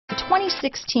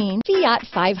2016 Fiat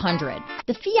 500.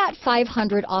 The Fiat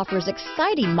 500 offers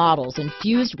exciting models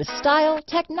infused with style,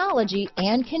 technology,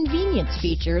 and convenience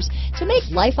features to make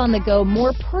life on the go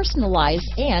more personalized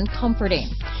and comforting.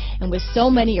 And with so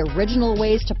many original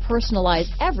ways to personalize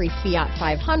every Fiat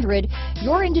 500,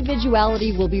 your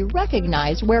individuality will be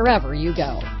recognized wherever you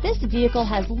go. This vehicle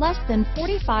has less than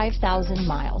 45,000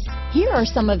 miles. Here are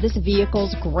some of this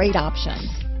vehicle's great options: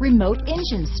 remote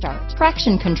engine start,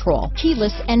 traction control,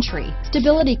 keyless entry,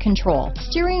 stability control,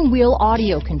 steering wheel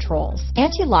audio controls,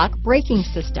 anti-lock braking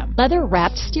system,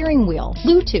 leather-wrapped steering wheel,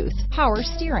 Bluetooth, power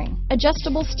steering,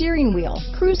 adjustable steering wheel,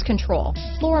 cruise control,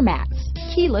 floor mats,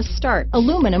 keyless start,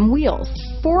 aluminum wheels,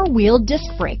 four-wheel disc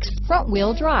brakes,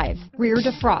 front-wheel drive, rear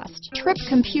defrost, trip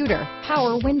computer,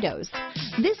 power windows.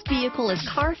 This vehicle is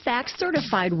CARFAX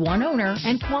certified one owner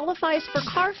and qualifies for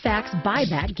CARFAX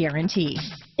buyback guarantee.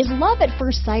 Is love at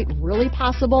first sight really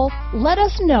possible? Let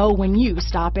us know when you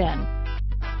stop in.